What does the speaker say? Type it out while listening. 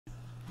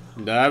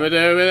Theme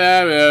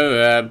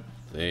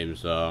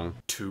song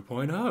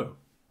 2.0.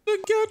 The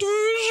get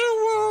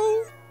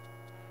visual.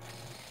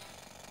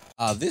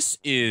 This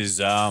is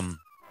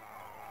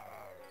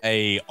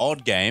a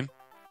odd game.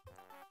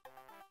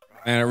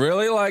 And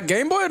really, like,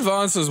 Game Boy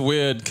Advance is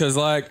weird because,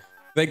 like,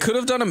 they could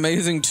have done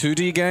amazing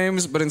 2D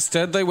games, but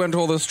instead they went to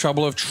all this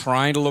trouble of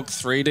trying to look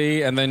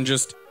 3D, and then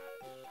just,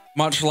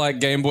 much like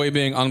Game Boy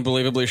being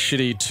unbelievably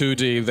shitty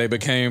 2D, they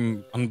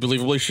became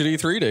unbelievably shitty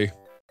 3D.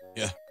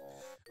 Yeah.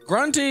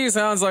 Grunty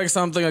sounds like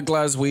something a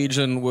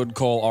Glaswegian would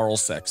call oral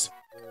sex.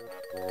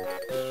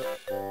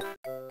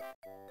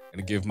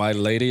 Gonna give my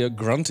lady a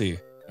grunty,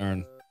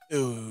 Aaron.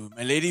 Oh,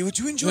 my lady, would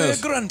you enjoy a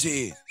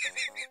grunty?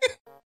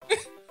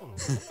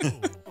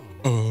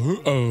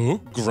 Oh,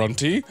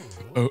 grunty.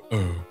 Oh.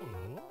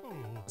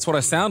 That's what I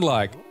sound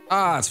like.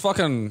 It's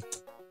fucking...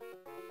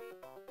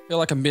 I feel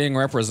like I'm being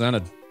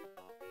represented.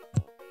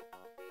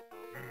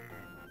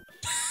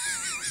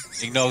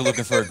 Ignore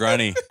looking for a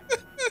grunty.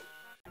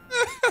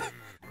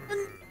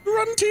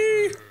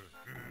 Grunty!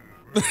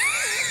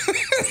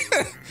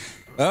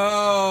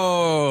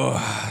 Oh,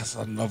 that's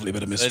a lovely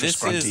bit of Mistress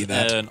So Grunty,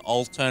 this is an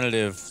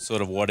alternative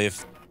sort of what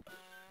if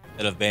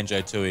of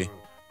Banjo-Tooie.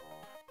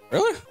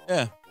 Really?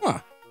 Yeah. Huh.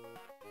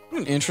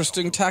 What an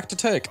interesting tack to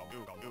take.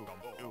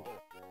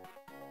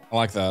 I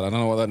like that. I don't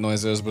know what that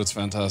noise is, but it's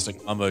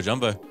fantastic. Mumbo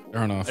jumbo.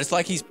 Fair enough. It's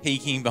like he's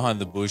peeking behind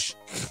the bush.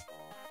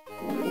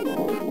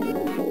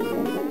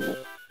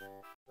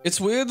 It's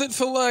weird that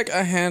for like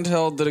a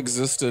handheld that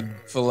existed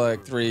for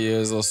like 3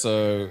 years or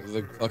so,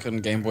 the fucking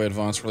Game Boy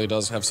Advance really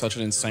does have such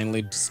an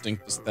insanely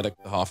distinct aesthetic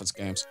to half its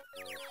games.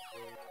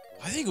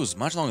 I think it was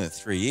much longer than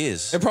 3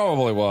 years. It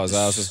probably was.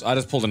 I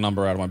just pulled a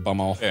number out of my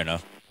bumhole. Fair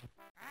enough.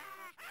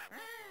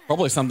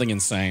 Probably something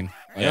insane.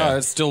 Like, Yeah.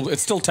 it's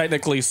still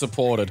technically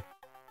supported.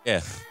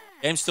 Yeah.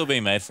 Game's still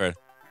being made for it.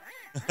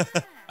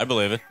 I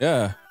believe it.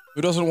 Yeah.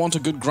 Who doesn't want a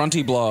good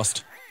grunty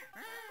blast?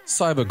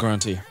 Cyber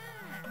grunty.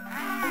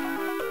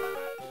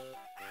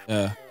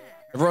 Yeah.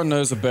 Everyone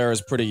knows a bear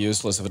is pretty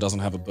useless if it doesn't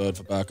have a bird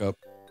for backup.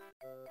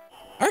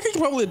 I reckon you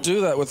could probably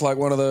do that with like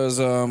one of those,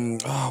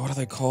 what are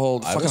they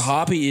called? Fucking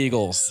harpy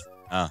eagles.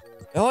 They're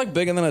like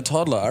bigger than a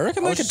toddler. I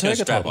reckon they could take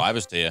a toddler.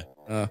 Ibis to you.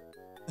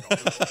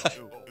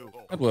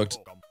 That worked.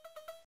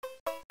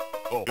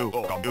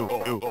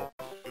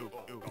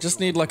 I just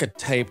need like a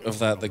tape of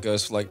that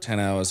goes for like 10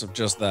 hours of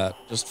just that.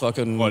 Just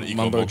fucking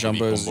mumbo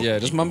jumbos. Yeah,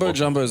 just mumbo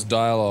jumbo's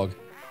dialogue.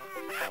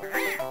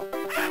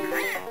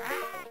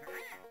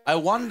 I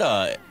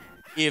wonder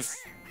if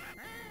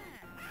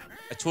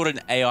I taught an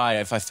AI,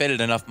 if I fed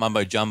it enough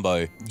mumbo jumbo,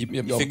 if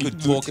it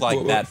could talk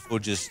like that for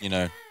just, you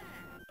know,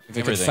 if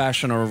it could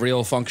fashion a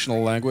real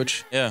functional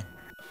language. Yeah.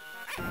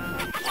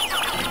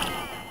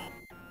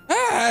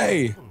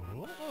 Hey!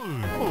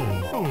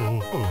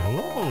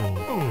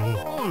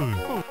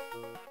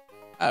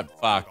 That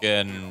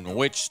fucking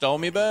witch stole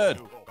me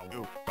bird.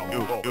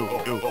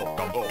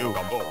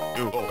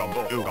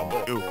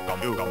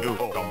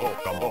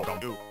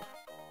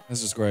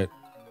 This is great.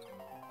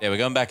 Yeah, we're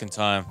going back in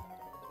time.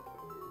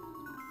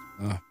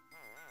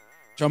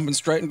 Jumping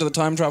straight into the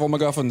time travel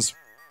MacGuffins.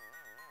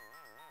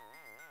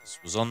 This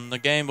was on the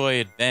Game Boy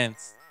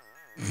Advance.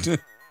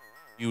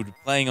 You were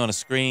playing on a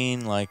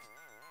screen like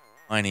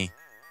tiny.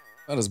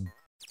 That is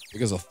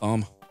big as a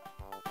thumb.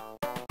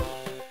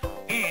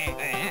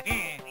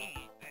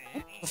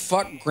 What the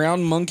fuck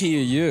ground monkey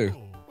are you?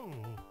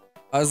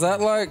 Is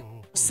that like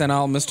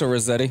senile Mr.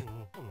 Rossetti?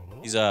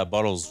 He's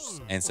Bottle's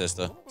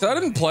ancestor. So I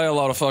didn't play a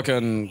lot of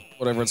fucking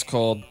whatever it's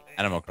called.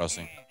 Animal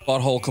Crossing.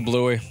 Butthole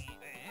Kablooey.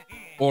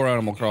 Or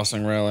Animal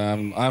Crossing, really.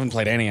 I haven't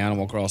played any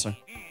Animal Crossing.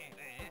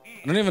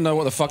 I don't even know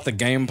what the fuck the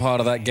game part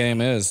of that game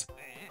is.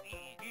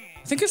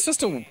 I think it's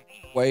just a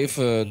way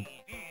for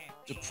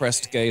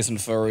depressed gays and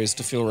furries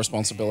to feel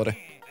responsibility.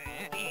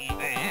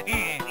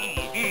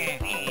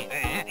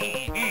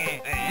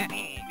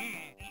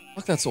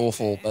 Fuck, that's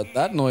awful.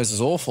 That noise is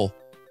awful.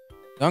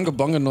 The Unga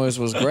Bunga noise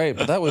was great,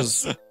 but that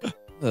was...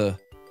 two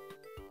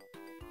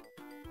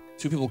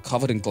people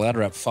covered in glad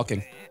wrap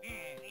fucking.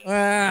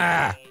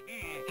 Ah!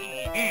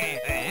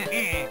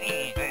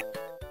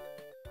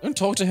 Don't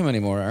talk to him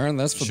anymore, Aaron.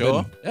 That's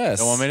forbidden. Sure? Yes.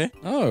 Don't want me to?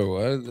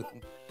 No.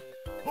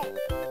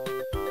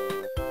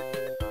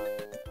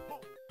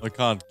 I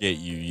can't get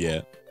you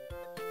yet.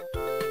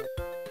 Oh,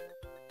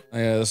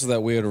 yeah, this is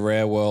that weird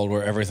rare world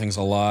where everything's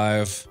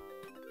alive.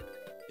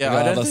 Yeah, I don't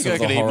Regardless think I of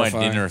the could eat my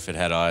horrifying- dinner if it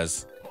had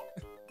eyes.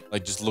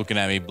 Like just looking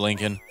at me,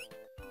 blinking.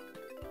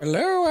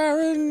 Hello,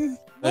 Aaron.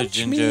 Hello, Munch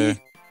Ginger.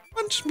 me.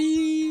 Munch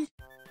me.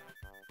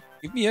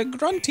 Give me a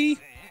grunty.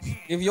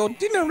 Give your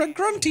dinner a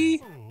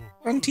grunty.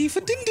 Grunty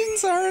for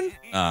din-dins, Aaron.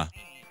 I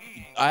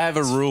have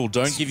a rule.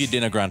 Don't give your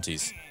dinner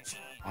grunties.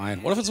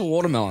 Fine. What if it's a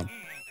watermelon?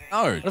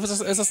 No. What if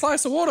it's a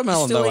slice of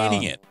watermelon, Still though,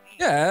 eating Alan? it.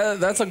 Yeah,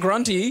 that's a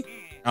grunty.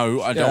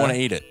 No, I don't want to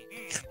eat it.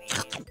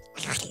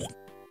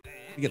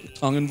 You get the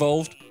tongue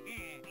involved?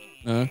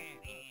 No.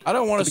 I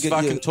don't want to get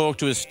fucking your- talk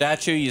to a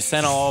statue, you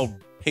sent old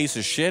piece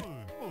of shit.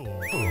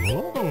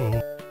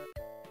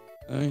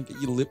 Get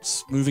your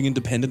lips moving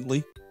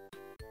independently.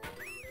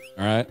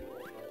 All right.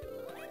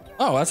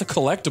 Oh, that's a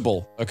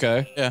collectible.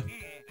 Okay. Yeah.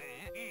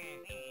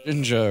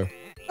 Jinjo.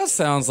 That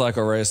sounds like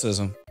a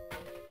racism.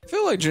 I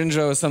feel like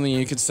Jinjo is something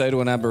you could say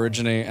to an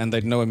Aborigine and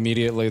they'd know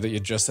immediately that you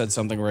just said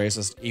something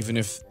racist, even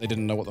if they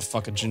didn't know what the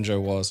fuck a Jinjo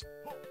was.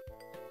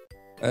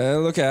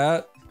 Look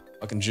at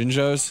fucking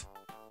Jinjos.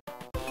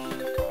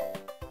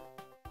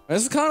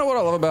 This is kind of what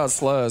I love about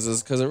slurs,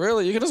 is because it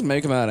really, you can just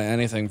make them out of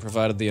anything,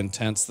 provided the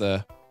intent's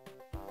there.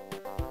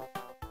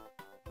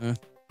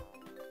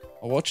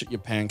 I'll watch it, you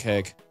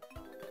pancake.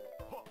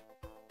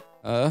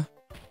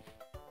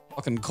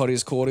 Fucking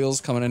Coddy's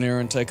Cordials coming in here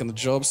and taking the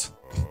jobs.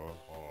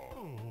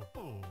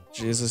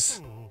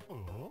 Jesus.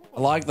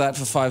 I liked that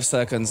for 5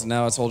 seconds,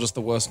 now it's all just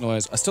the worst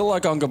noise. I still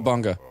like Unga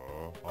Bunga.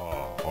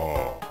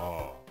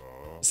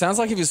 It sounds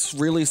like if you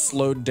really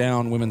slowed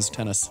down women's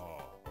tennis.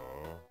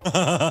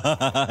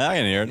 I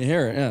can hear it. You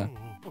hear it, yeah.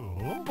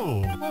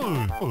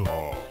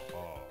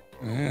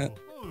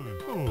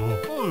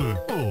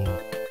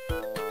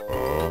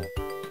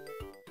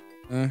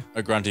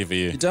 A Grunty for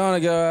you. You don't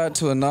want to go out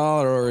to a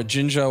Nala or a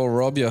Jinjo will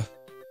rob you.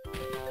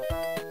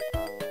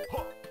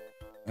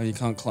 Oh, you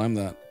can't climb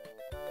that.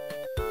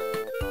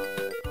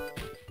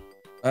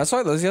 That's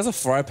right, he has a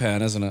fry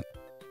pan, isn't it?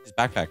 His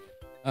backpack.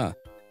 Ah.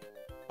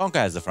 Conker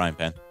has the frying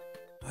pan.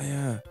 Oh,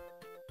 yeah.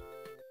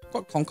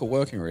 Got Conker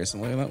working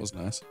recently, that was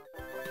nice.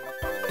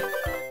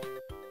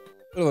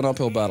 Bit of an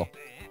uphill battle.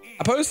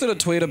 I posted a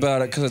tweet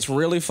about it because it's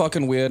really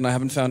fucking weird and I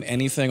haven't found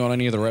anything on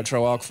any of the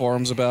RetroArch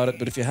forums about it,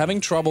 but if you're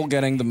having trouble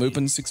getting the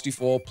Mupen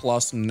 64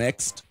 Plus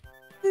Next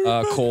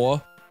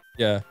core,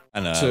 yeah, I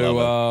know,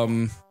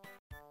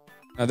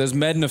 there's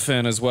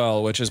Mednafin as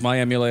well, which is my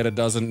emulator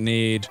doesn't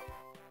need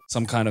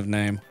some kind of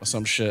name or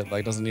some shit,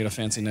 like doesn't need a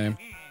fancy name.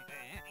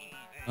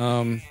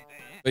 But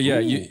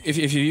yeah,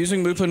 if you're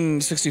using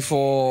Mupen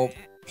 64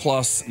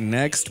 Plus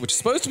Next, which is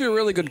supposed to be a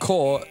really good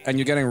core, and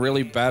you're getting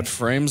really bad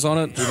frames on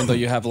it, even though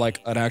you have like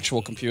an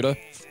actual computer,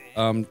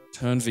 turn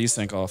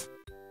VSync off.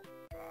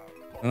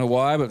 I don't know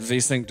why, but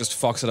VSync just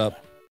fucks it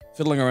up.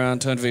 Fiddling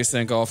around, turned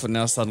VSync off, and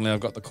now suddenly I've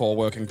got the core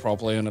working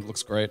properly and it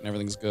looks great and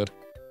everything's good.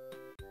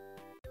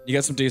 You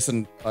get some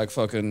decent, like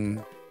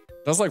fucking...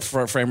 does like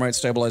frame rate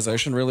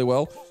stabilization really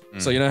well.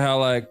 So you know how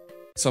like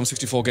some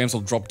 64 games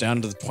will drop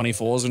down to the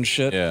 24s and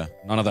shit? Yeah.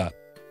 None of that.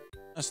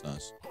 That's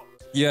nice.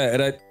 Yeah,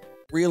 it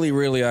really,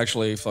 really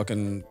actually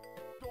fucking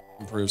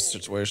improves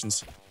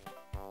situations.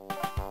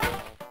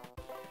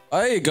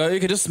 There you go, you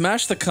can just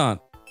smash the cunt.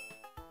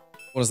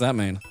 What does that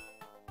mean?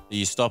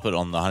 You stop it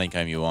on the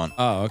honeycomb you want.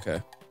 Oh,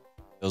 okay.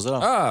 Fills it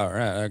up. Oh,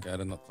 right, okay, I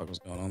didn't know what the fuck was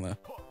going on there.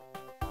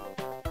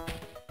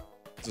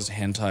 It's just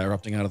hentai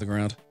erupting out of the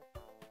ground.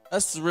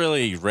 That's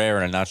really rare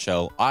in a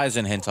nutshell. Eyes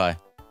in hentai.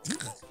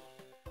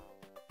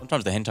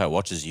 Sometimes the hentai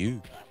watches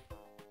you.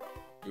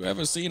 You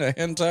ever seen a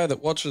hentai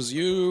that watches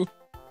you?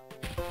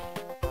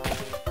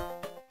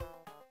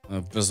 A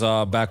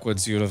bizarre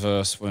backwards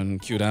universe when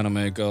cute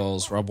anime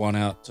girls rub one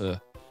out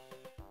to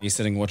be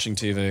sitting watching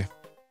TV.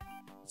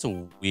 It's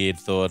a weird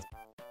thought.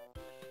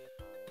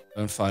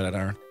 Don't fight it,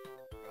 Aaron.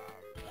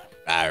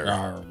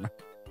 Arr.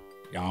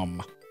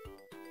 Yum.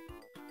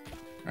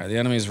 Alright, the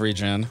enemy's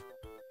regen.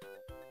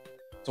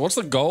 So what's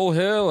the goal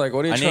here? Like,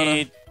 what are you trying to... I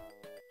need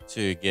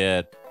to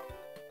get...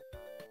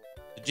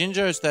 the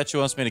Jinjos that you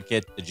wants me to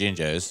get the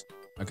Jinjos.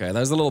 Okay,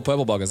 those are the little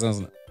purple buggers,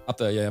 isn't it? Up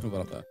there, yeah, I haven't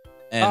got up there.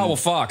 And, oh, well,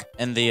 fuck.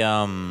 And the,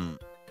 I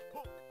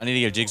need to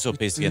get a jigsaw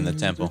piece to get in the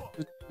temple.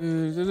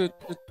 Well,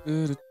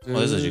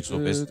 there's a jigsaw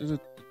piece.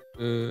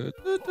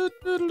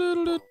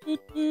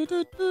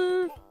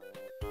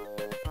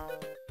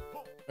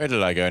 Where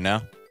did I go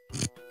now?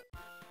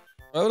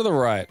 Over to the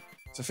right.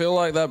 So I feel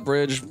like that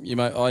bridge, you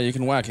might... oh, you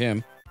can whack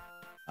him.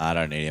 I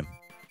don't need him.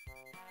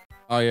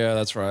 Oh, yeah,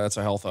 that's right. That's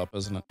a health up,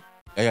 isn't it?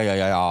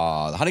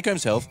 Yeah. The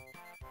honeycomb's health.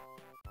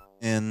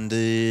 And,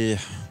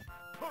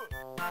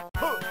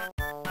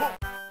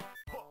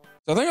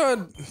 So I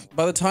think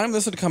by the time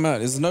this had come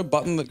out, is there no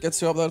button that gets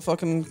you up that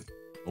fucking...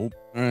 Nope.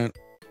 Alright.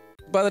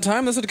 By the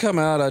time this had come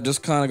out, I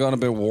just kind of got a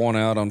bit worn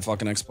out on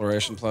fucking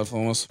exploration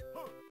platformers.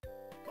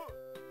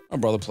 My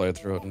brother played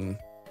through it and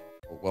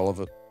thought well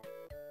of it.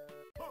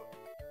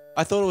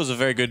 I thought it was a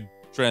very good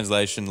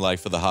translation, like,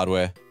 for the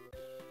hardware.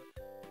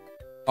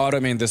 Oh, I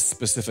don't mean this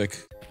specific,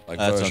 like,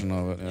 version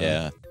of it.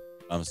 Yeah.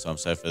 I'm so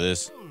for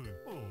this.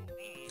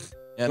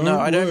 Yeah, no,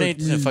 I don't need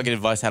to fucking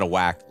advice how to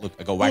whack. Look,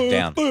 I got whacked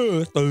down.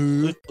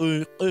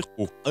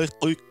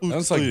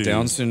 That's like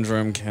Down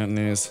syndrome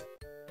Cantonese.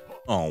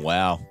 Oh,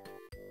 wow.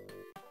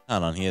 I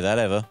don't hear that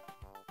ever.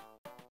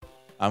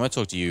 I'm gonna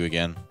talk to you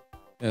again.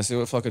 Yeah, see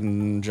what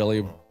fucking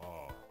jelly...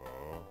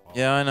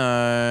 Yeah, I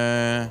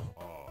know.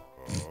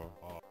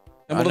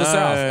 Temple to the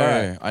south,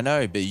 alright. I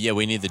know, but yeah,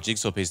 we need the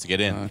jigsaw piece to get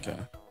in. Okay.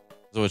 That's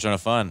what we're trying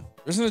to find.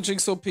 Isn't a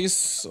jigsaw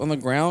piece on the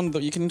ground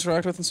that you can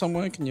interact with in some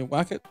way? Can you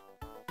whack it?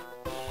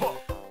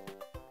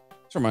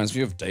 This reminds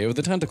me of Day of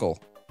the Tentacle.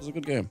 It was a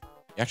good game.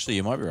 Actually,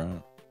 you might be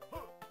right.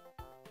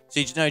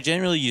 See, you know,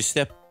 generally you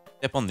step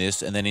on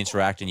this and then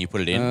interact and you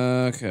put it in.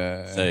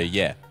 Okay. So,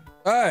 yeah.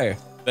 Hey!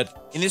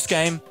 But in this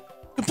game,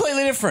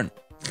 completely different.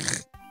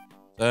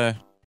 So,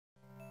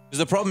 Because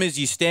the problem is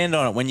you stand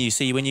on it when you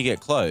get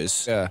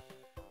close. Yeah.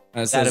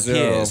 And it That says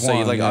appears. 0 So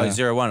you're of 1, like, yeah. oh,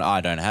 0, 1.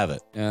 I don't have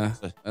it. Yeah,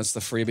 So- that's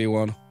the freebie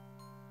one.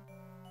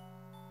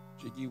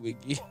 Jiggy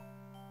wiggy.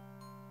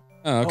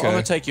 Oh, Well, okay. I'm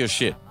gonna take your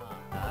shit.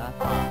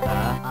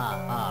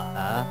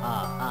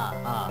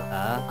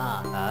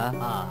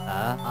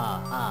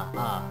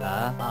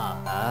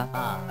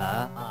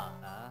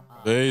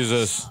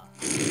 Jesus.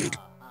 He's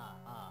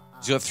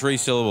got 3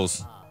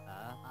 syllables.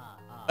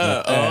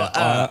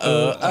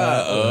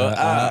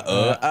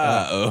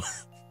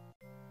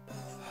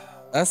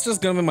 That's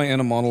just gonna be my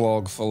inner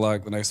monologue for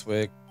like the next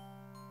week.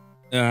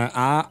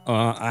 I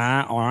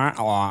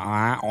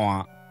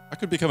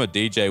could become a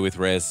DJ with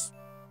Rez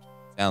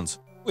sounds.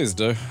 Please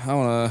do. I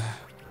wanna.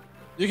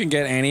 You can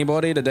get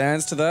anybody to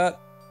dance to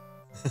that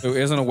who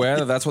isn't aware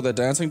that that's what they're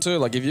dancing to.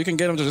 Like, if you can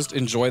get them to just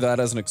enjoy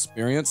that as an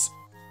experience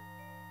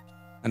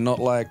and not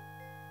like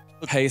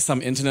pay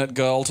some internet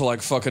girl to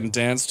like fucking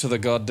dance to the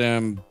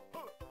goddamn.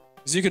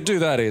 Because you could do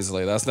that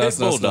easily. That's Pitbull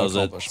no does it,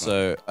 accomplishment.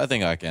 so I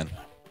think I can.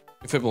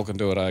 If Pitbull can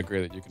do it, I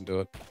agree that you can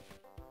do it.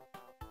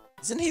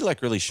 Isn't he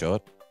like really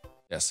short?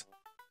 Yes.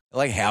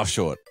 Like how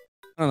short?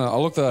 I don't know.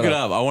 I'll look that Look it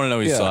up. up. I want to know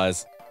his Yeah.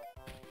 size.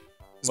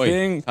 'Cause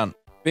Wait, cunt.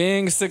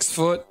 being 6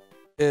 foot,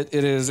 it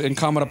is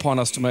incumbent upon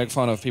us to make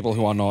fun of people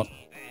who are not.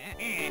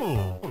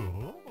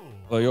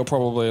 Well, you're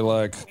probably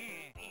like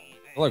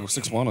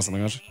 6'1" or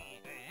something, aren't you?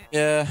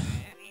 Yeah.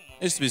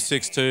 I used to be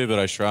 6'2", but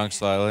I shrunk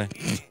slightly.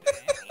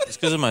 It's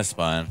because of my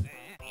spine.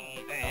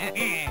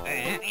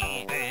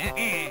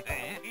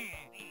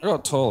 I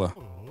got taller.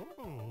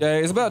 Yeah,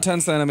 he's about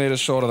 10 centimeters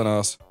shorter than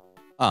us.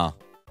 Oh.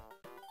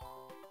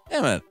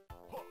 Damn it.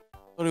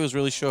 Thought he was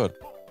really short.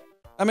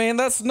 I mean,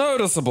 that's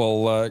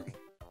noticeable. Like,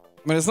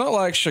 I mean, it's not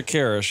like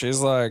Shakira.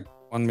 She's like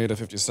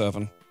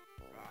 1'57",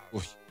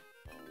 which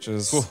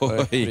is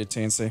like, pretty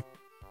teensy.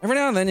 Every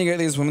now and then you get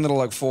these women that are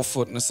like 4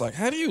 foot, and it's like,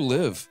 how do you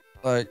live?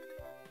 Like,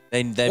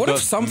 They've what got,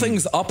 if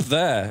something's up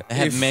there? They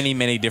have If- many,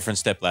 many different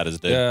step ladders,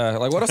 dude. Yeah,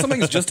 like what if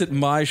something's just at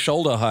my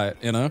shoulder height,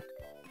 you know?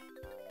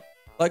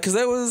 Like, cause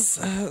there was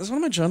one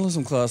of my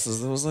journalism classes,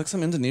 there was like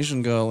some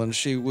Indonesian girl and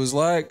she was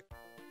like,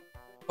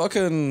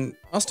 fucking,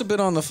 must have been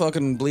on the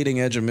fucking bleeding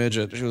edge of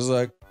midget. She was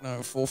like, no,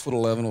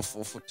 4'11" or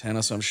 4'10"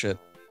 or some shit.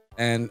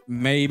 And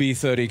maybe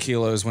 30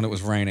 kilos when it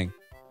was raining,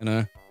 you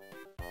know?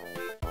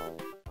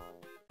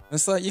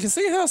 It's like, you can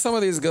see how some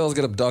of these girls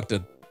get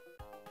abducted.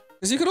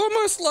 Cause you could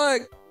almost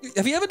like,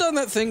 have you ever done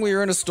that thing where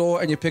you're in a store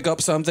and you pick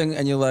up something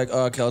and you're like,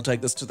 oh, okay, I'll take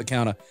this to the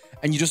counter.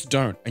 And you just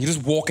don't. And you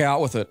just walk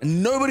out with it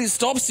and nobody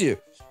stops you.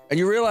 And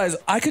you realize,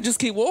 I could just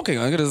keep walking.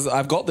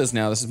 I've got this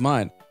now. This is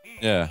mine.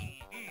 Yeah.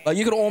 Like,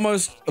 you could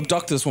almost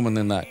abduct this woman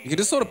in that. You could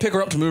just sort of pick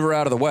her up to move her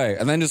out of the way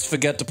and then just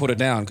forget to put her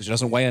down because she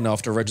doesn't weigh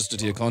enough to register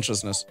to your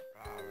consciousness.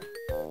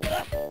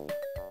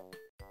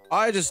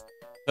 I just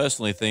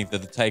personally think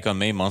that the Take On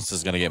Me monster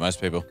is going to get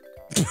most people.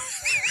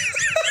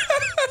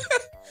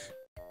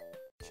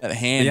 That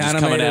hand just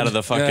coming out of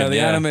the fucking... the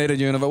animated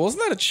universe.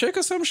 Wasn't that a chick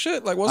or some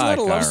shit? Like, wasn't that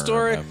a love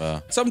story?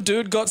 Remember. Some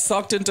dude got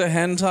sucked into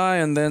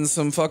hentai and then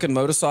some fucking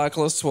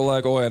motorcyclists were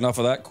like, oh, enough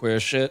of that queer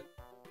shit.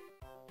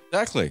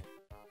 Exactly.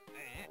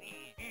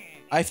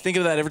 I think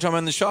of that every time I'm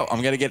in the shop.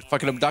 I'm going to get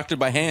fucking abducted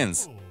by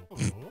hands.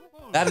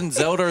 That and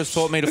Zelda has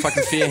taught me to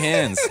fucking fear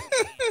hands.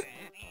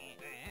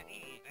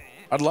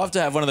 I'd love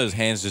to have one of those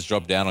hands just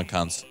drop down on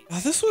cunts. Oh,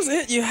 this was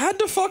it. You had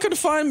to fucking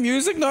find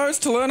music notes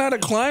to learn how to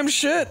climb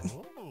shit.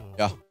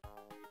 Yeah.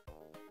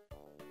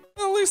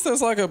 Well, at least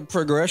there's like a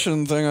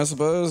progression thing, I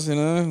suppose, you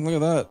know? Look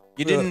at that.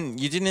 You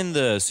didn't in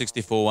the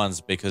 64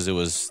 ones because it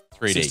was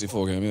 3D.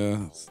 64 game,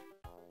 yeah.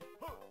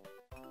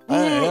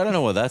 I don't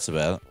know what that's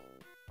about.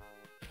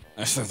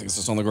 I think it's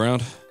just on the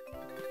ground.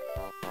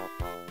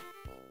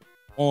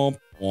 Womp,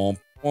 womp,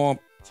 womp.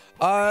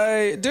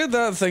 I did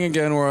that thing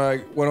again where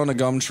I went on a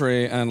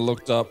Gumtree and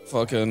looked up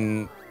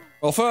fucking...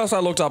 Well, first I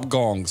looked up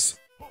gongs.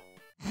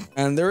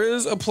 And there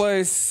is a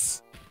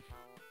place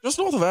just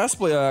north of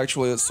Asplia,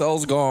 actually, that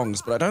sells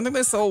gongs, but I don't think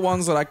they sell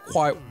ones that I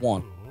quite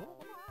want.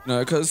 You know,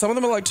 because some of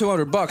them are like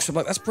 $200. I'm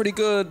like, that's pretty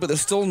good, but they're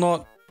still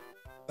not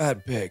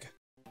that big.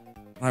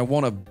 And I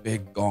want a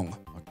big gong.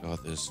 Oh my god,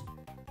 this.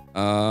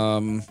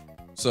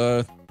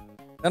 So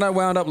then I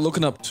wound up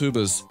looking up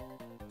tubas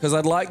because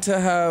I'd like to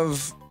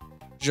have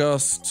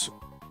just,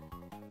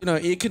 you know,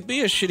 it could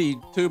be a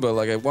shitty tuba,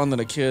 like a one that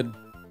a kid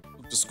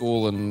took to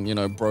school and, you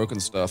know, broke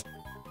and stuff.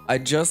 I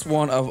just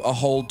want a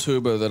whole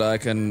tuba that I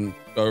can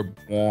go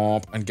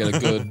womp and get a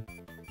good,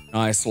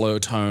 nice low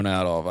tone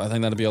out of. I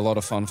think that'd be a lot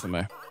of fun for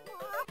me.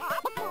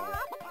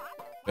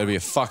 Better be a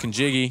fucking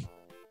jiggy.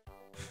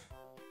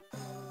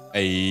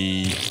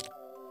 Hey.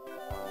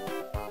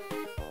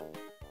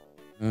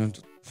 And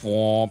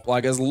womp,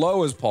 like as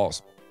low as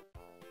possible.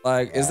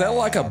 Like, is that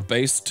like a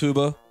bass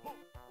tuba?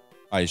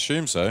 I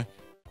assume so.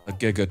 A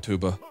giga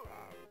tuba.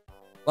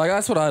 Like,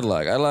 that's what I'd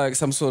like. I like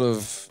some sort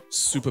of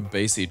super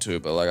bassy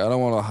tuba. Like, I don't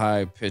want a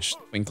high-pitched,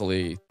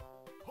 twinkly...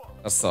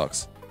 That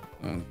sucks.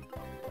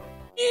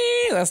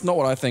 That's not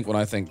what I think when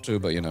I think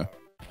tuba, you know.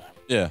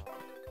 Yeah.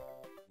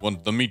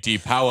 Want the meaty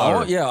power.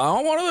 I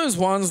want one of those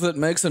ones that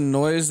makes a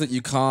noise that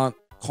you can't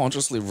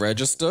consciously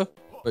register,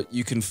 but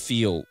you can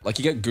feel, like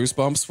you get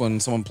goosebumps when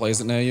someone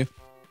plays it near you.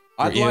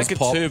 I'd like a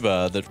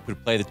tuba that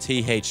could play the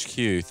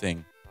THQ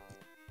thing.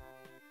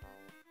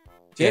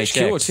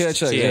 THQ or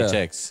THX?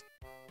 THX.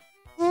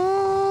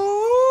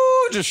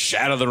 Ooh, just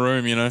shatter the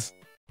room, you know.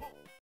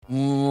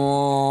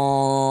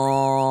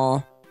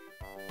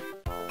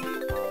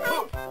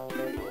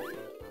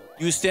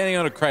 You were standing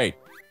on a crate.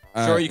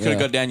 Sure, you could have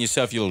got down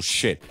yourself, you little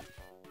shit.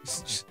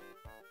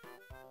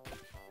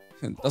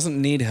 It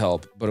doesn't need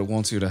help, but it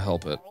wants you to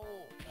help it.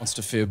 It wants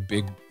to feel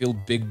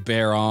big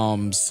bare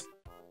arms.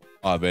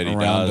 I bet he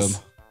does.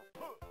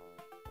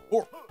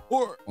 Him.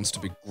 Wants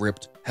to be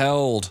gripped,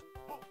 held.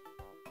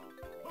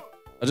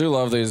 I do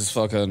love these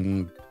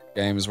fucking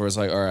games where it's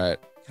like, all right,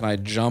 can I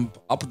jump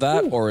up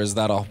that or is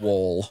that a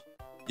wall?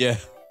 Yeah.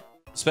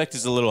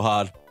 Spectre's a little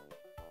hard.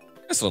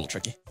 It's a little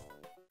tricky.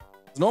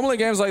 There's normally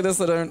games like this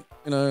that don't,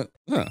 you know,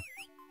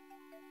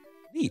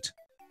 neat.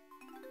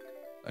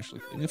 Actually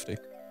pretty nifty.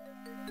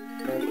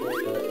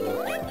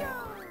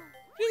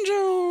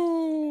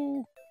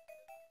 Jinjo!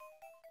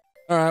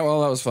 Alright,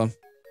 well, that was fun.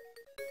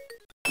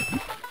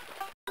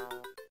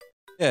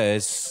 Yeah,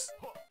 it's...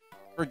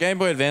 For a Game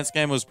Boy Advance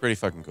game, it was pretty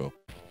fucking cool.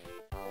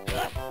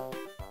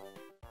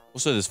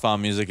 Also, this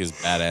farm music is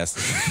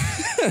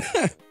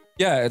badass.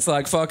 Yeah, it's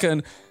like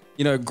fucking,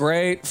 you know,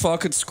 great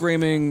fucking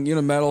screaming, you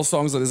know, metal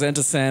songs like there's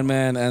Enter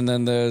Sandman, and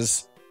then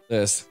there's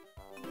this.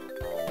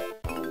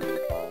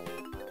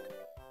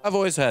 I've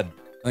always had...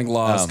 I think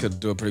Lars could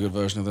do a pretty good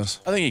version of this.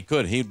 I think he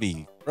could. He'd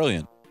be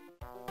brilliant.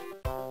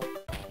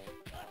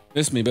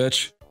 Miss me,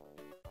 bitch.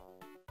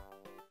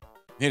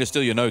 I'm here to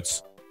steal your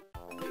notes.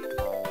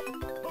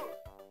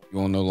 You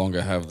will no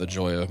longer have the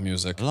joy of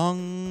music. A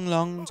long,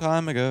 long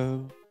time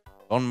ago,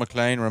 Don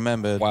McLean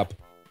remembered Whap.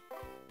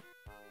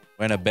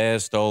 When a bear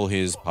stole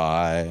his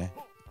pie.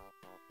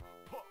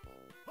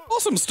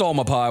 Possum stole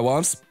my pie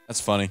once.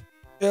 That's funny.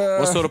 Yeah.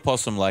 What sort of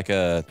possum? Like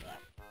a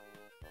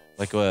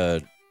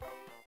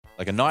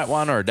night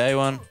one or a day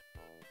one?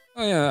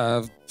 Oh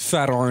yeah,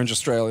 fat orange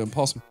Australian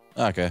possum.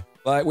 Okay.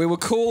 Like we were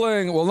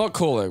cooling, well not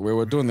cooling, we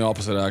were doing the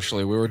opposite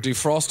actually. We were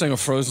defrosting a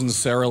frozen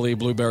Sara Lee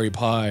blueberry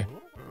pie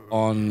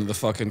on the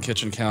fucking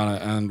kitchen counter,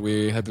 and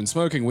we had been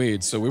smoking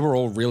weed, so we were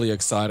all really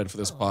excited for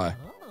this pie.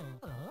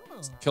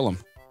 Just kill him.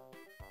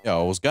 Yeah,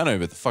 I was gonna,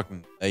 but the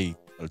fucking they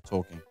started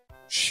talking.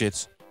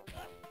 Shit.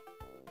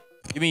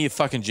 Give me your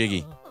fucking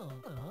jiggy.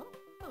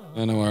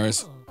 Yeah, no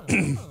worries.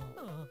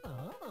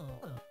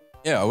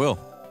 Yeah, I will.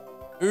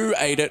 Who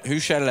ate it? Who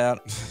shat it out?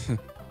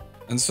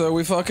 And so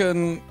we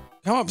fucking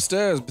come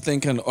upstairs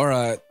thinking,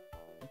 alright,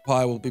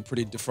 pie will be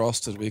pretty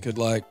defrosted. We could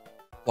like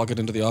plug it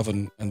into the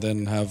oven and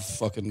then have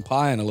fucking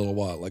pie in a little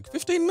while. Like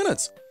 15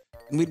 minutes.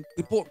 And we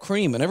bought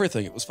cream and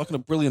everything. It was fucking a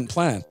brilliant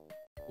plan.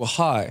 We're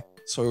high.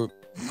 So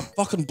a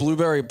fucking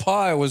blueberry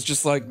pie was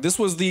just like, this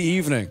was the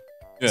evening.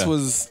 Yeah. This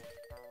was,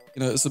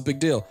 you know, it's a big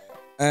deal.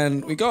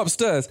 And we go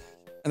upstairs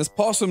and this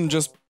possum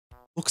just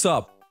looks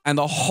up and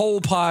the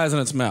whole pie is in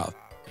its mouth.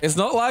 It's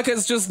not like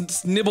it's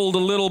just nibbled a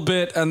little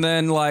bit and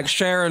then like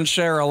share and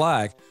share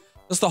alike.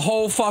 It's the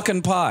whole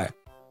fucking pie.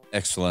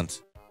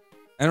 Excellent.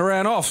 And it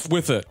ran off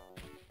with it.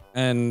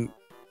 And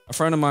a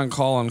friend of mine,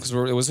 Colin, because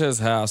it was his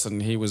house,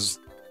 and he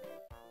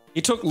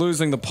took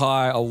losing the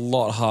pie a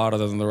lot harder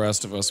than the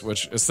rest of us,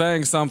 which is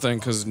saying something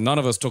because none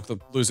of us took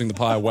losing the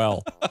pie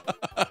well.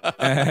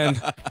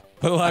 But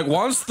like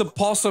once the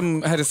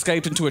possum had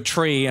escaped into a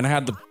tree and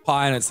had the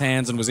pie in its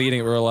hands and was eating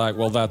it, we were like,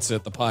 well, that's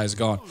it, the pie's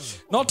gone.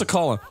 Not to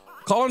Colin.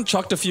 Colin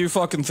chucked a few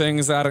fucking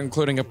things at it,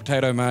 including a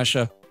potato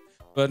masher,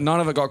 but none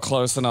of it got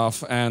close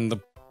enough, and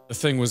the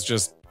thing was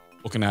just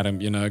looking at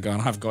him, you know,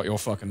 going, I've got your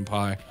fucking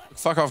pie.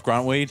 Fuck off,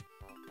 gruntweed.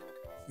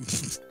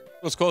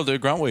 What's called,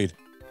 dude? Gruntweed.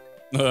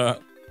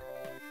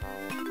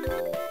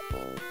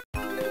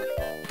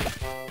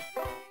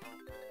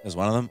 There's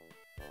one of them.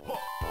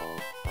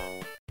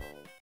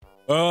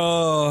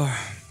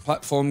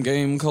 Platform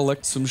game,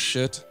 collect some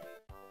shit.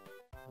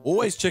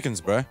 Always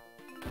chickens, bro.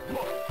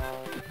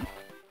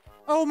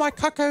 Oh, my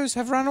cuckoos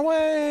have run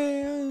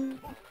away.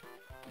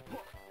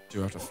 Do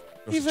you have to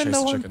Even chase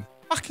though the chicken?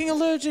 I'm fucking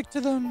allergic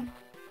to them.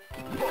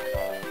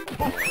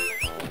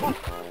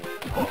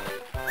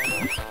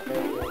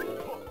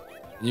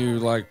 You,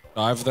 like,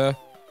 dive there?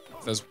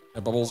 If there's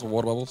air bubbles or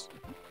water bubbles?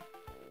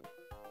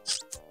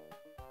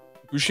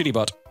 You shitty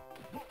butt.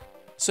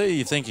 So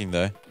you're thinking,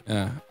 though.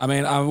 Yeah. I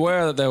mean, I'm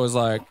aware that there was,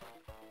 like,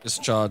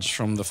 discharge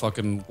from the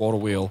fucking water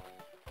wheel.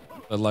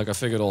 But, like, I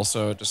figured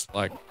also just,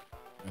 like,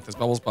 if there's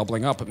bubbles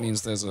bubbling up, it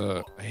means there's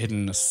a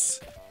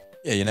hiddenness.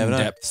 Yeah, you never know.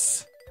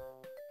 Depths.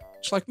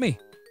 Just like me.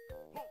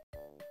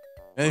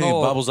 Anything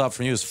that bubbles up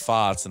from you is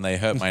farts, and they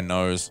hurt my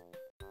nose.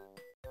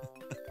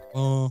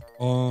 And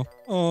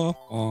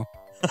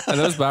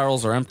those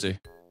barrels are empty.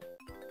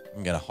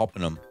 I'm gonna hop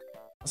in them.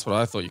 That's what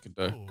I thought you could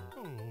do.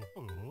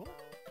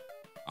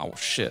 Oh,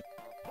 shit.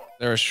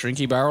 There a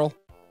shrinky barrel?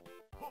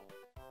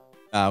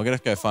 Nah, we're gonna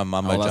go find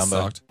Mumbo that Jumbo.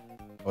 sucked.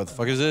 What the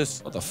fuck is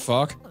this? What the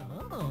fuck?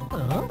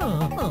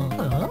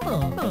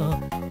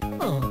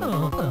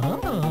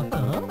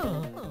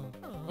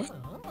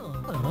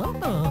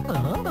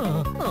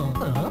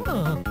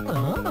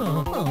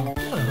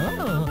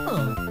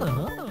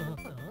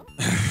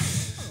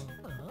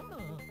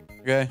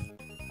 Okay.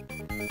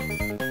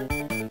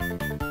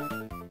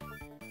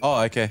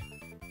 Oh, okay.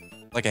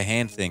 Like a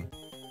hand thing.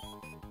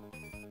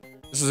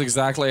 This is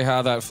exactly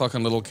how that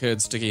fucking little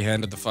kid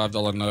sticky-handed the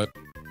 $5 note.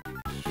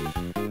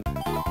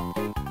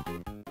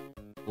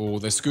 Oh,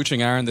 they're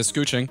scooching, Aaron. They're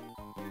scooching.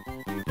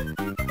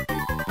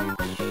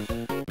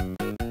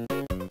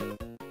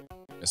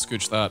 Yeah,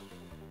 scooch that,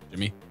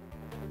 Jimmy.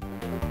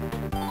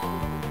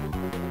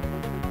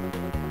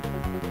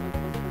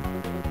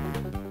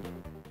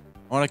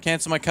 I want to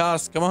cancel my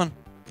cast. Come on.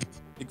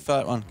 Big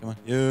fat one. Come on.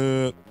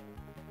 Yeah.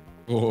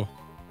 Oh.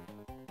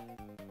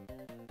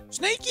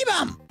 Sneaky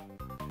bum.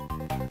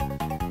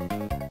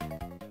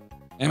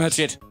 Damn it.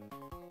 Shit.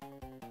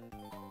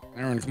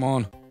 Aaron, come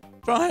on.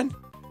 Trying.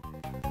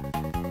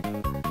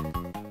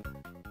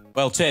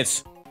 Well,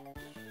 tits.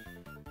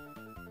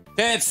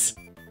 Tits.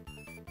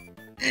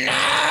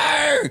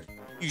 No!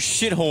 You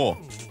shit whore.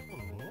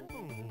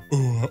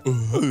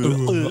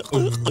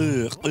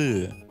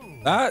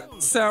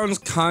 That sounds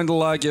kind of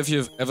like if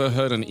you've ever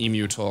heard an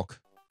emu talk.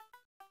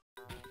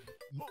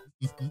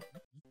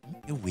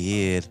 You're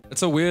weird.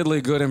 It's a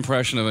weirdly good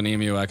impression of an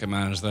emu I can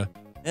manage there.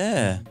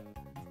 Yeah.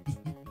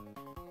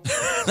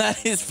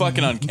 That is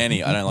fucking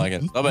uncanny. I don't like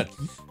it. Stop it.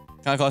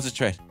 Can't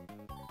concentrate.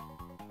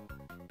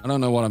 I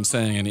don't know what I'm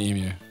saying in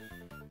emu.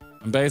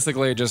 I'm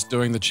basically just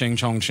doing the ching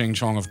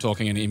chong of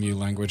talking in emu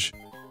language.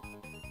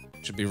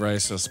 Should be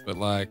racist, but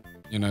like,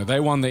 you know, they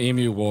won the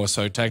emu war,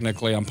 so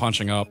technically I'm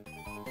punching up.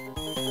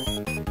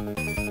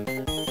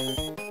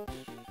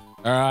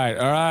 Alright,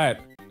 alright,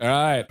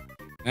 alright.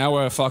 Now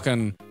we're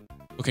fucking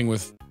cooking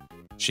with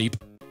sheep.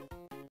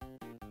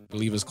 I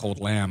believe it's called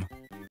lamb.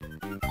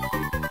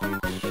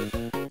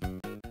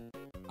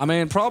 I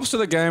mean, props to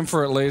the game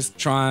for at least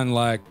trying,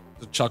 like,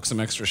 to chuck some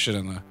extra shit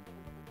in there.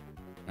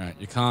 Alright,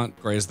 you can't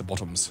graze the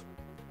bottoms.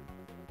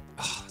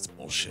 Ah, that's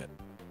bullshit.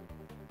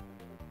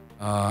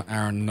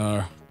 Aaron,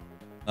 no.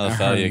 Another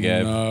failure,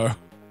 Gabe. No.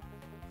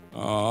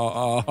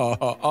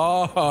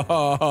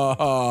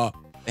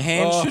 The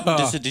hand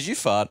shouldn't Did you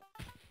fart?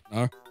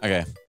 No.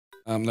 Okay.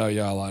 No,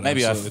 yeah, I lied.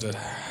 Maybe I did.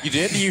 You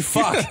did? You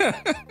fuck. I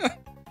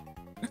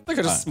think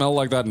I just smell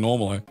like that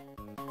normally.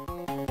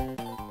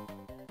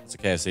 It's a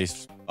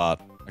KFC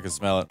fart. I can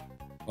smell it.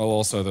 Well,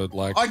 also the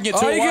like. I can get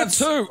two you at once.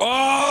 get two.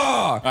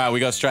 Oh! Alright, we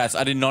got strats.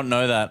 I did not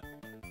know that.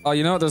 Oh,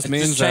 you know what this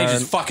means, This changes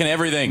Aaron? fucking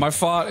everything. My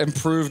fart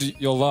improved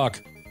your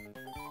luck.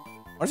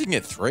 What if you can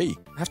get 3?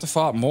 I have to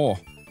fart more.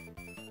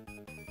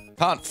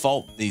 Can't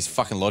fault these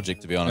fucking logic,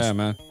 to be honest. Yeah,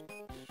 man.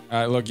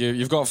 Alright, look,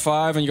 you've got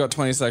 5 and you got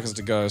 20 seconds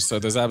to go, so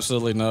there's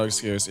absolutely no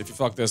excuse. If you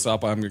fuck this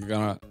up, I'm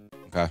gonna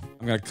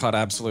cut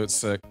absolute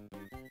sick.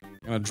 I'm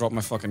gonna drop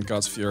my fucking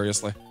guts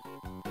furiously.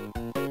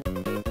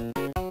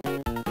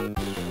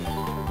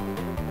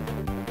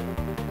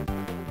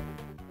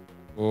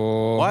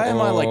 Oh, Why am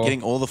I like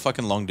getting all the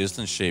fucking long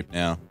distance sheep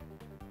now?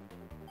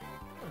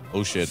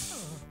 Oh shit.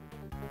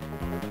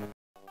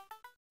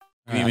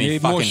 I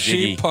need more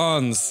sheep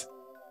puns.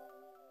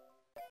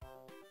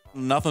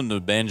 Nothing to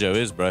banjo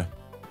is, bro.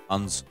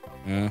 Puns.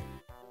 Yeah.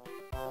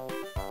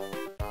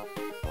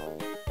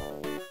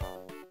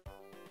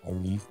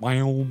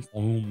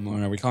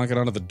 Alright, we can't get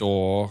under the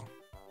door.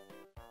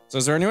 So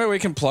is there any way we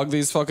can plug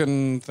these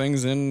fucking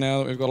things in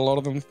now that we've got a lot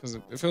of them? Because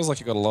it feels like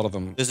you've got a lot of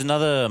them. There's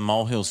another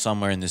molehill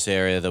somewhere in this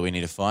area that we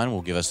need to find.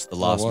 Will give us the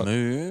last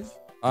move.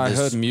 I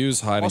heard Muse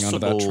hiding under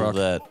that truck.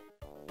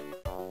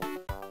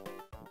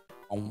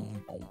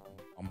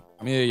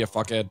 Come here, you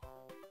fuckhead.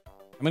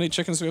 How many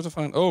chickens do we have to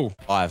find? Oh.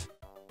 5.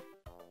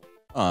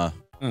 What's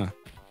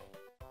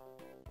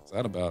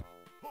that about?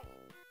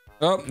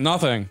 Oh,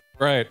 nothing.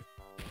 Great.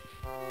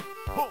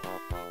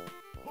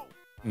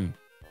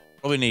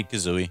 Probably need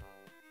Kazooie.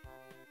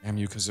 Damn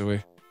you,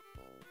 Kazooie.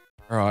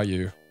 Where are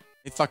you?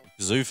 Hey, fuck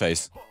Kazoo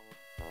face.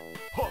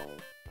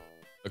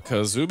 The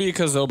Kazooie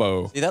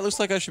Kazobo. See, that looks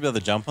like I should be able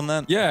to jump on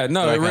that. Yeah,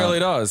 no, it really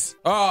does.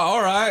 Oh,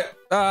 alright.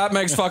 That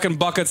makes fucking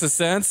buckets of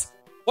sense.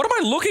 What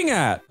am I looking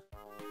at?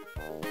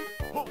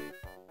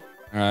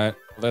 Alright,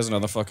 well, there's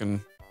another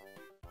fucking...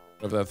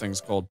 whatever that thing's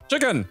called.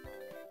 Chicken!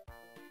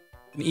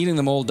 Been eating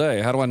them all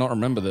day. How do I not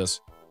remember this?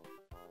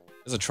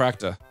 There's a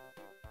tractor.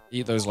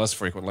 Eat those less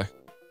frequently.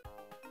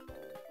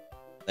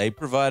 They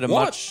provide a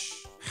much...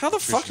 How the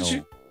fuck did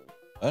you...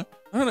 What?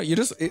 I don't know, you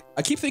just...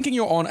 I keep thinking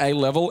you're on a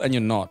level and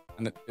you're not.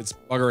 And it's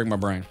buggering my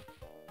brain.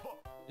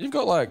 You've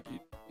got like...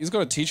 He's got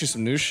to teach you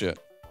some new shit.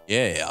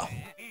 Yeah.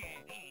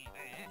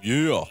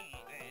 Yeah.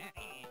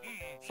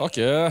 Fuck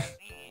yeah.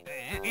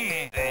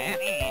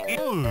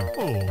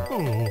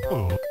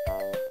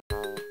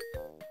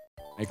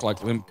 Make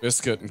like Limp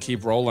Biscuit and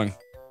keep rolling.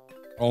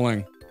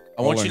 Rolling.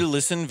 I want you to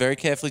listen very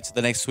carefully to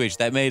the next switch.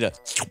 That made a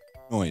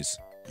noise.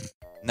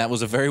 And that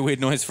was a very weird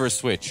noise for a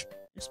switch.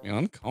 Makes me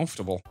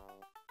uncomfortable.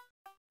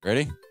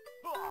 Ready?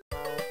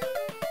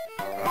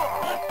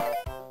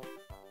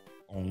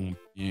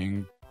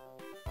 Being...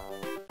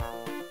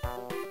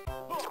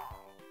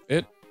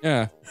 It?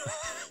 Yeah.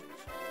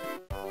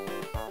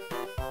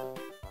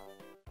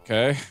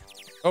 Okay.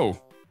 Oh.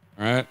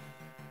 Alright.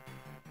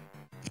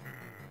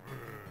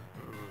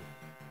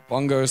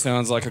 Bongo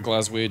sounds like a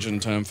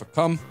Glaswegian term for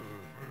cum.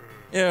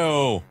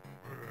 Ew.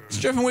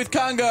 Stripping with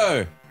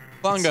Congo.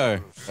 Bongo.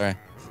 Sorry.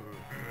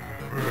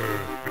 Are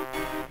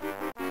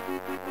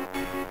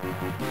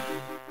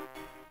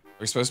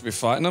we supposed to be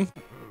fighting them?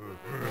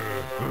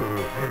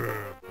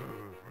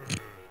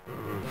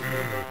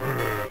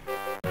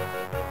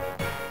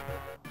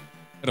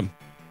 Hit him.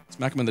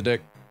 Smack him in the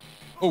dick.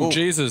 Oh,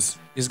 Jesus.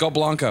 He's got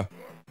Blanca.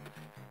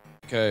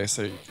 Okay,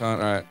 so you can't...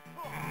 Alright.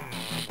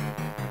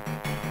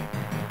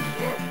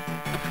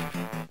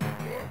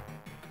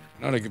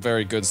 Not a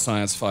very good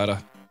science fighter.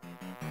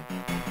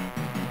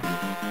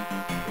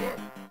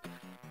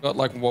 Got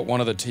like what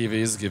one of the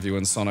TVs give you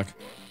in Sonic.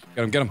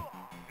 Get him, get him.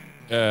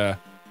 Yeah.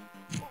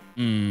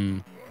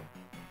 You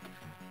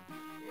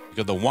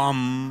got the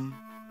wham.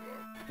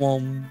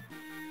 Wham.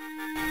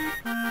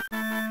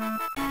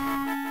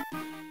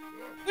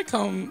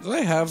 Do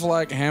they have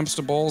like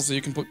hamster balls that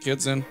you can put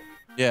kids in?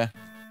 Yeah.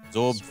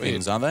 Zorb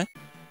things, aren't they?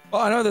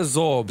 Well, I know there's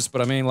Zorbs,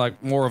 but I mean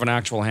like more of an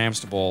actual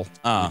hamster ball.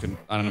 Ah. You can,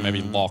 I don't know,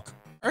 maybe lock.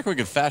 I reckon we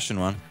could fashion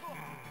one.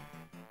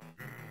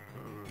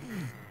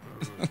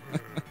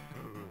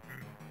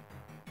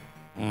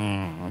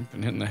 I've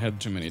been hitting the head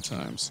too many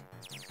times.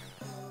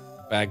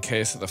 Bad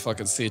case of the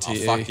fucking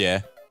CTE. Oh, fuck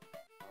yeah.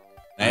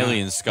 An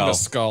alien skull. A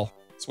skull.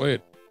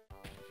 Sweet.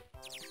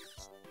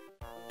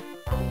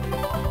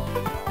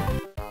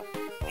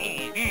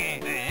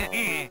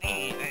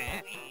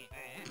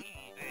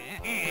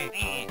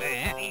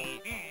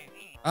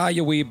 Ah,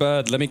 you wee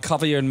bird. Let me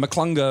cover you in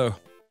McClungo.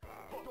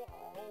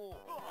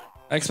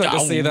 I expect to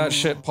see that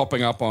shit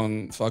popping up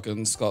on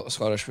fucking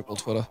Scottish people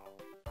Twitter.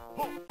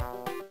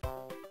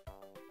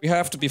 We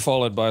have to be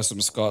followed by some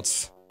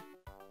Scots.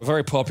 We're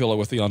very popular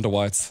with the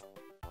underwhites.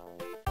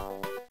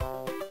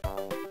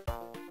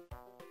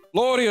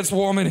 Lordy, it's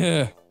warm in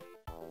here.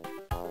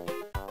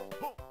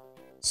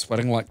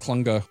 Sweating like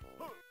Clungo.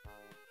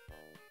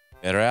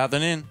 Better out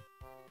than in.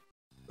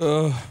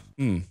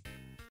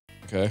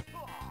 Okay.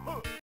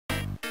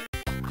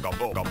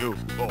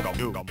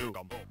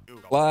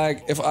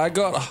 Like, if I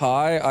got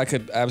high, I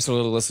could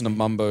absolutely listen to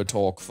Mumbo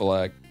talk for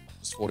like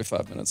just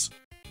 45 minutes.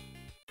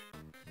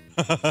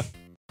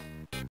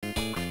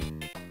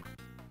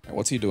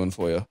 What's he doing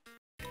for you?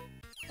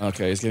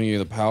 Okay, he's giving you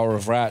the power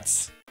of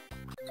rats.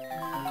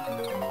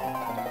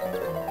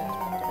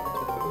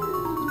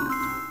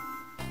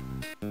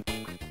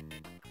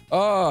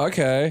 Oh,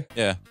 okay.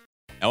 Yeah.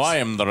 Now I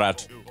am the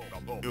rat.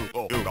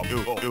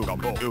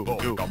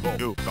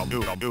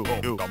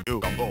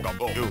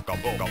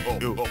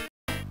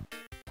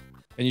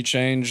 Can you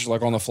change,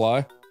 like, on the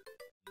fly?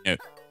 No.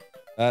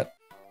 That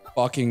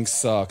fucking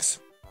sucks.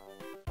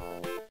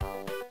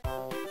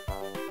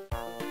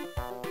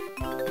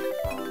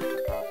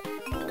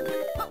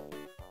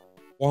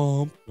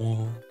 Womp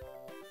womp.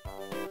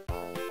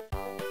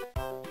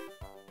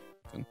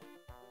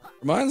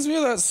 Reminds me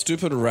of that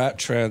stupid rat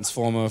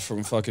transformer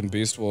from fucking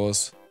Beast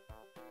Wars.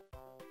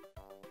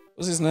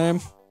 What's his name?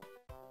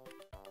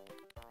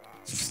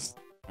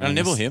 Can I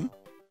nibble him?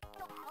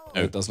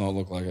 No. It does not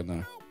look like it,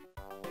 no.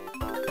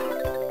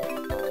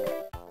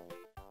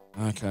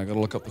 Okay, I gotta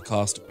look up the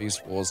cast of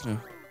Beast Wars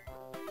now.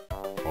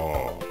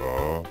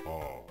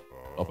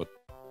 Stop it.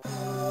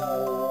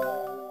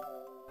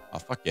 Oh,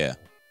 fuck yeah.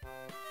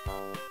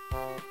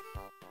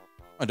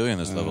 What am I doing in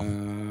this level?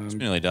 It's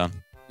nearly done.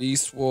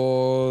 Beast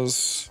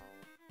Wars.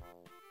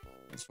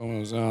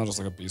 Transformers, just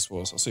like a Beast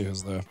Wars. I'll see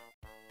who's there.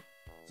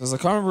 Because I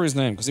can't remember his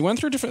name, because he went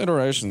through different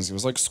iterations. He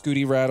was like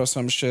Scooty Rat or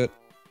some shit.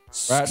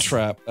 Rat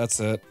Trap, that's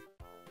it.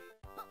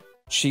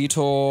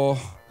 Cheetor.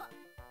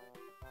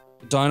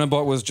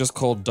 Dinobot was just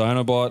called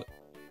Dinobot.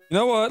 You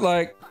know what,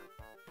 like,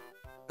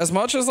 as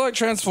much as like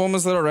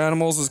Transformers that are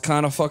animals is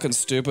kind of fucking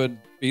stupid,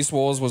 Beast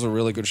Wars was a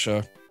really good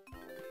show.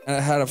 And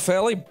it had a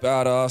fairly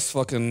badass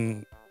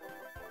fucking,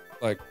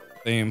 like,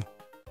 theme.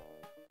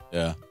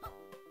 Yeah.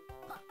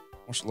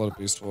 Watched a lot of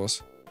Beast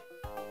Wars.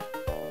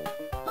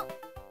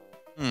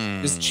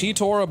 Is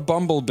Cheetor a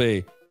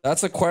bumblebee?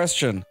 That's a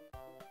question.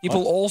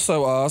 People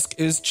also ask,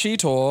 is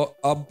Cheetor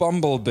a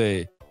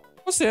bumblebee?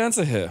 What's the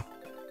answer here?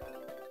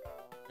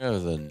 Go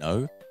with a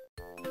no.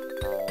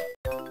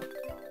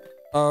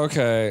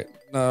 Okay.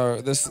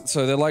 No,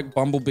 so they're like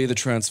Bumblebee the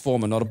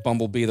Transformer, not a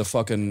Bumblebee the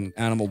fucking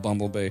animal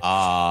Bumblebee.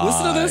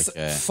 Listen to this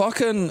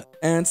fucking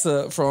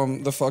answer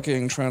from the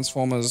fucking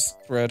Transformers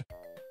thread.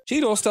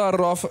 Cheetor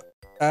started off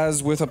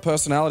as with a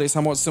personality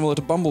somewhat similar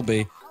to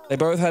Bumblebee. They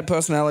both had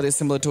personalities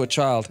similar to a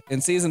child.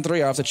 In Season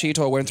 3, after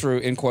Cheetor went through,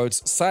 in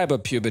quotes,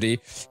 cyber puberty,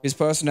 his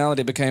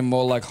personality became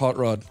more like Hot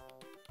Rod.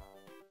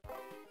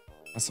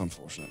 That's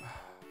unfortunate.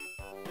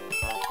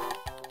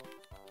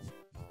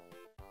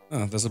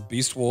 Oh, there's a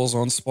Beast Wars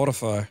on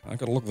Spotify. I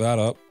gotta look that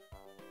up.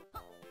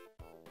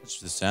 It's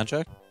the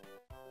soundtrack?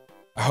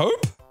 I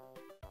hope?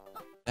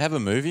 They have a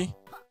movie?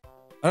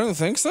 I don't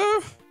think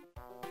so.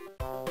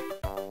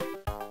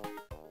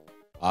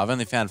 I've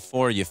only found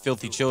 4, you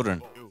filthy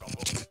children.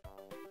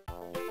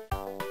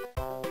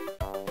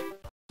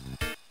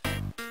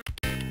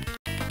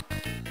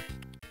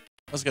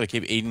 I was gonna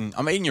keep eating.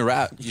 I'm eating your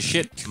rat. You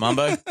shit,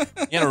 Mumbo.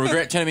 You're gonna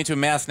regret turning me into a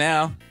mouse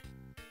now.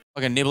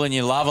 Fucking nibbling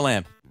your lava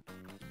lamp.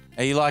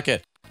 How you like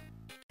it?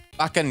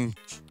 Fucking,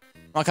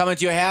 I'll come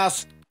into your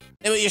house.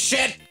 Nibble your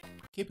shit.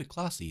 Keep It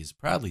Classy is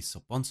proudly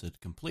sponsored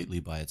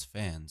completely by its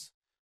fans.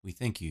 We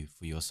thank you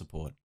for your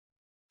support.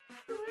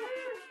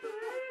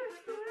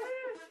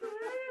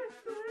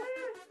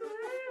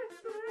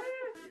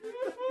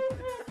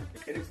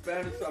 It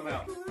expanded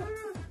somehow.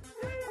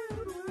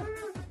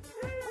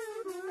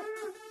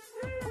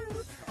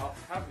 I'll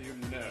have you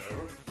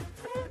know.